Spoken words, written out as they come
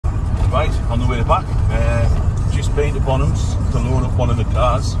Right, on the way back, just been to Bonhams to load up one of the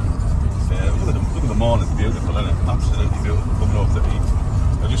cars. Look at the morning, beautiful, isn't it? Absolutely beautiful, coming off the heat.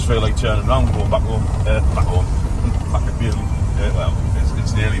 I just feel like turning around, going back home, back at Beale. Well,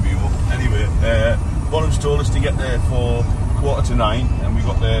 it's nearly Beale. Anyway, Bonhams told us to get there for 8:45, and we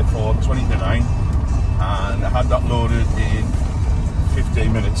got there for 8:20, and I had that loaded in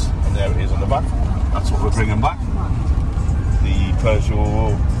 15 minutes, and there it is on the back. That's what we're bringing back. The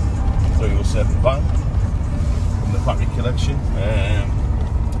Peugeot 307 van from the factory collection.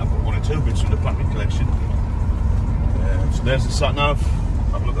 I've got one or two bits from the factory collection. So there's the sat nav.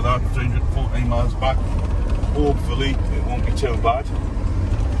 Have a look at that, 314 miles back. Hopefully it won't be too bad.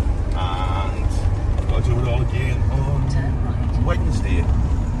 And I've got to do it all again on Wednesday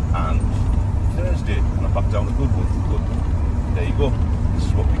and Thursday, and I'm back down to Goodwood. But there you go. This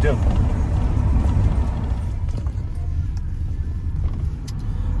is what we do.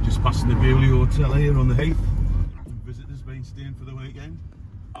 Just passing the Bewley Hotel here on the Heath. Visitors been staying for the weekend.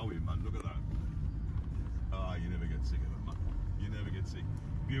 Oh, man, look at that. Ah, you never get sick of it, man. You never get sick.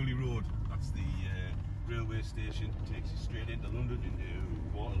 Bewley Road, that's the railway station. Takes you straight into London, into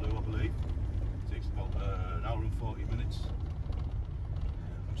Waterloo, I believe. Takes about an hour and 40 minutes.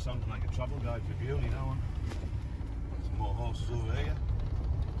 I'm sounding like a travel guide for Bewley now. Some more horses over here.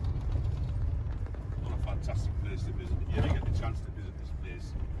 What a fantastic place to visit. If you ever get the chance to visit this place.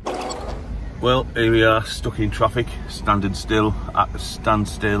 Well, here we are, stuck in traffic, standing still at a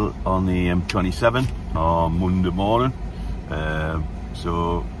standstill on the M27 on Monday morning.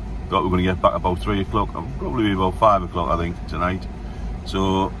 So thought we were going to get back about 3 o'clock, probably about 5 o'clock I think tonight.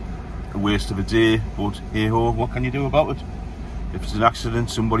 So a waste of a day, but hey ho, what can you do about it? If it's an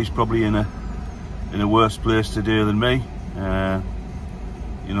accident, somebody's probably in a worse place today than me.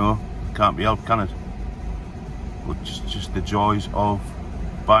 You know, can't be helped, can it? But just the joys of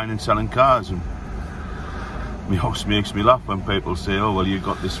buying and selling cars. And my house makes me laugh when people say, oh well, you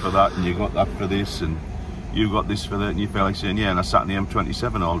got this for that and you got that for this and you got this for that, and you feel like saying, yeah, and I sat in the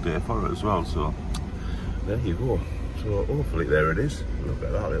M27 all day for it as well. So there you go. So hopefully there it is. Look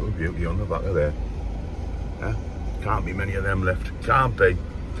at that little beauty on the back of there. Yeah? Can't be many of them left. Can't be.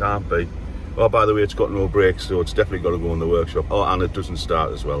 Oh, by the way, it's got no brakes, so it's definitely got to go in the workshop. Oh, and it doesn't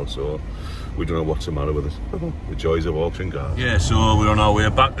start as well, so we don't know what's the matter with it. The joys of auction cars. Yeah, so we're on our way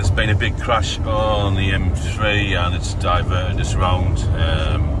back. There's been a big crash on the M3 and it's diverted us around.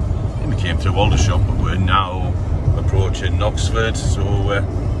 We came through Aldershot, but we're now approaching Oxford, so we're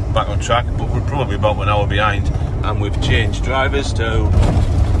back on track, but we're probably about an hour behind. And we've changed drivers to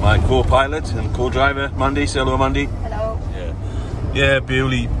my co-pilot and co-driver, Mandy. Say hello, Mandy. Hello. Yeah,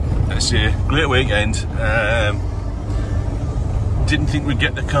 Bewley, let's say, great weekend. Didn't think we'd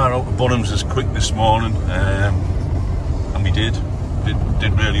get the car out of Bonhams as quick this morning, and we did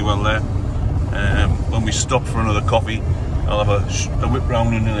really well there. When we stop for another coffee, I'll have a whip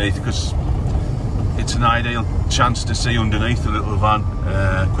round underneath, because it's an ideal chance to see underneath the little van.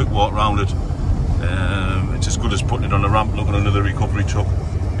 Quick walk round it. It's as good as putting it on a ramp looking under the recovery truck.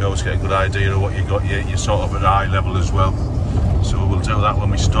 You always get a good idea of what you got. You're sort of at eye level as well. So we'll do that when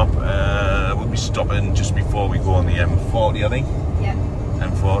we stop. We'll be stopping just before we go on the M40, I think. Yeah.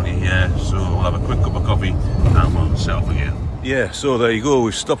 M40, yeah. So we'll have a quick cup of coffee and we'll set off again. Yeah, so there you go.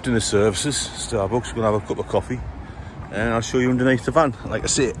 We've stopped in the services, Starbucks. We're going to have a cup of coffee and I'll show you underneath the van. Like I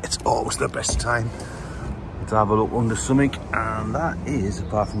say, it's always the best time to have a look under something, and that is,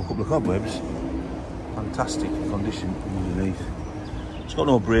 apart from a couple of cobwebs, fantastic condition underneath. It's got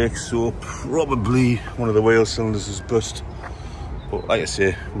no brakes, so probably one of the wheel cylinders has burst. But like I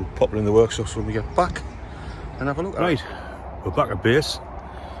say, we'll pop it in the workshops when we get back and have a look. Right, we're back at base.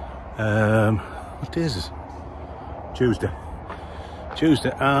 What day is it?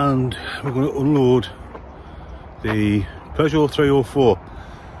 Tuesday, and we're going to unload the Peugeot 304.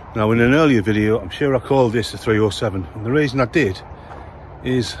 Now, in an earlier video, I'm sure I called this a 307, and the reason I did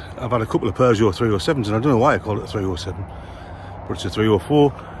is I've had a couple of Peugeot 307s, and I don't know why I called it a 307, but it's a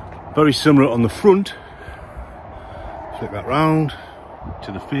 304. Very similar on the front. Flip that round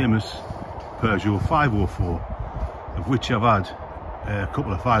to the famous Peugeot 504, of which I've had a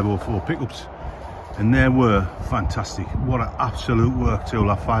couple of 504 pickups, and they were fantastic. What an absolute work tool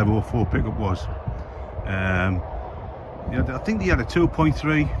that 504 pickup was. I think they had a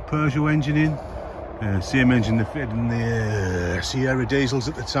 2.3 Peugeot engine in, same engine they fitted in the Sierra diesels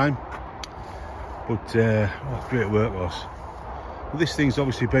at the time. But what great work was. But this thing's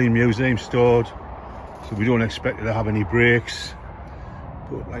obviously been museum stored, so we don't expect it to have any brakes.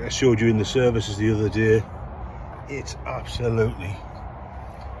 But like I showed you in the services the other day, it's absolutely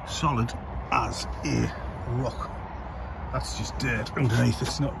solid as a rock. That's just dirt underneath.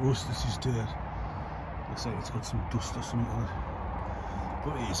 It's not rust, it's just dirt. Looks like it's got some dust or something on it.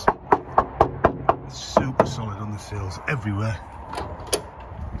 But it is. It's super solid on the sills, everywhere.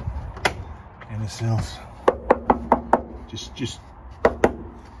 In the sills. Just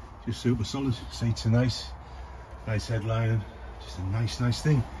super solid. Seats are nice. Nice headlining. Just a nice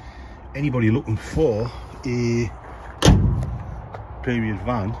thing. Anybody looking for a period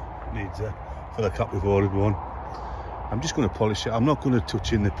van needs a for the cap. We've ordered one. I'm just going to polish it. I'm not going to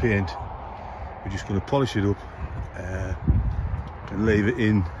touch in the paint. We're just going to polish it up and leave it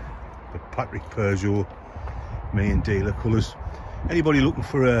in the Patrick Peugeot main dealer colours. Anybody looking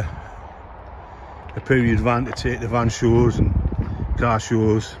for a period van to take the van shows and car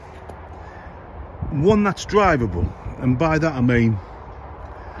shows, one that's drivable, and by that I mean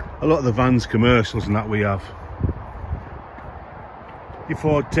a lot of the vans, commercials and that we have, your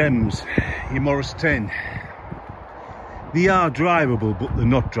Ford Thames, your Morris 10, they are drivable, but they're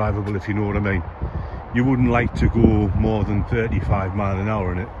not drivable, if you know what I mean. You wouldn't like to go more than 35 mile an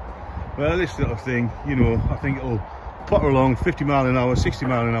hour in it. Well, this little thing, you know, I think it'll potter along 50 mile an hour, 60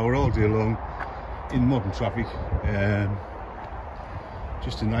 mile an hour all day long in modern traffic.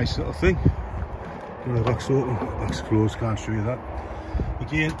 Just a nice little thing. The back's open, the back's closed, can't show you that.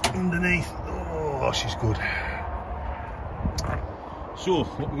 Again, underneath, oh, she's good. So,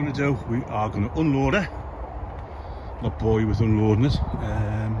 what we're going to do, we are going to unload her. Not bore you with unloading it.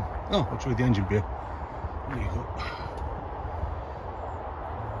 Oh, I'll show you the engine bay. There you go.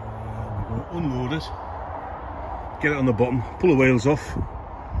 We're going to unload it, get it on the bottom, pull the wheels off,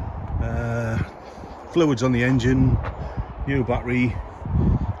 fluids on the engine, new battery,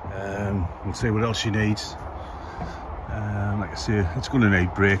 we'll see what else she needs. Like I say, it's going to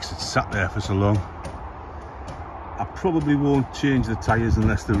need brakes, it's sat there for so long. I probably won't change the tyres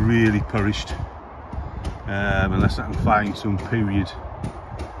unless they're really perished, unless I can find some period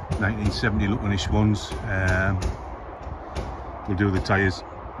 1970 looking-ish ones. We'll do the tyres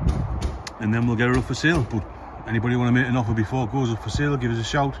and then we'll get her up for sale. But anybody want to make an offer before it goes up for sale, give us a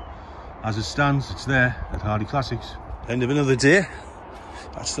shout. As it stands, it's there at Hardy Classics. End of another day.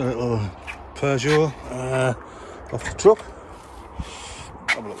 That's the little Peugeot off the truck.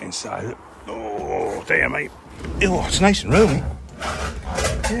 Have a look inside it. Oh, there, mate. Oh, it's nice and roomy.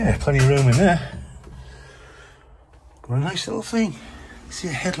 Yeah, plenty of room in there. Got a nice little thing. See,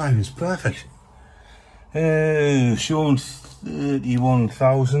 the headline is perfect. Showing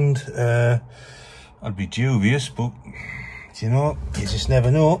 31,000. I'd be dubious, but you know, you just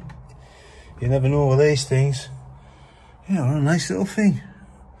never know. You never know with these things. Yeah, what a nice little thing.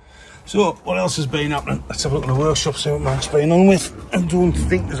 So, what else has been happening? Let's have a look at the workshop, see what Mark's been on with. I don't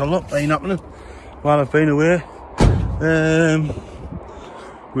think there's a lot been happening while I've been away.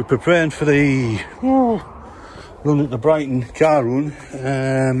 We're preparing for the run at the Brighton car run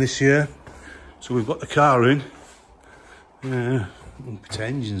this year. So we've got the car in.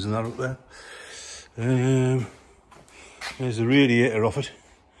 Engines and that up there. There's the radiator off it.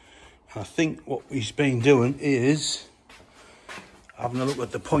 I think what we've been doing is having a look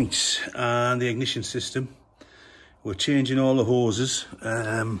at the points and the ignition system. We're changing all the hoses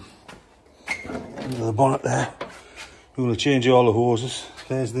under the bonnet there. We're going to change all the hoses.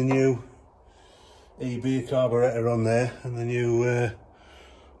 There's the new EB carburetor on there and the new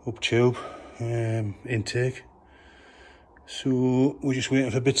up tube intake. So we're just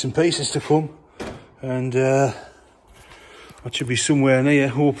waiting for bits and pieces to come, and that should be somewhere near,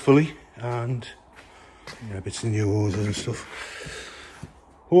 hopefully. And yeah, bits of new hoses and stuff.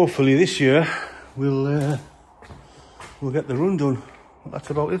 Hopefully this year we'll get the run done. Well,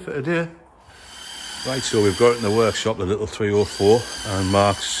 that's about it for today. Right, so we've got it in the workshop, the little 304, and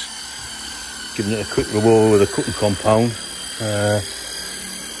Mark's giving it a quick roll with a cutting compound.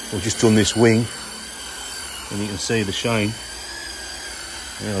 We've just done this wing, and you can see the shine.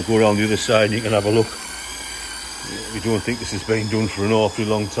 And I'll go around the other side and you can have a look. We don't think this has been done for an awfully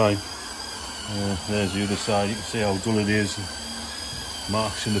long time. There's the other side, you can see how dull it is, and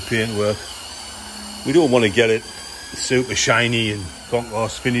marks in the paintwork. We don't want to get it super shiny and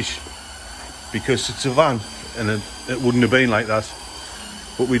concourse finish because it's a van and it wouldn't have been like that.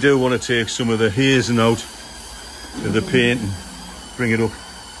 But we do want to take some of the hazing out of the paint and bring it up,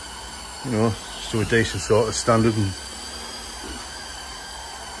 you know, to a decent sort of standard, and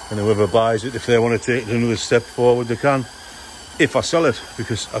whoever buys it, if they want to take it another step forward, they can. If I sell it,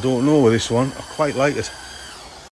 because I don't know with this one, I quite like it.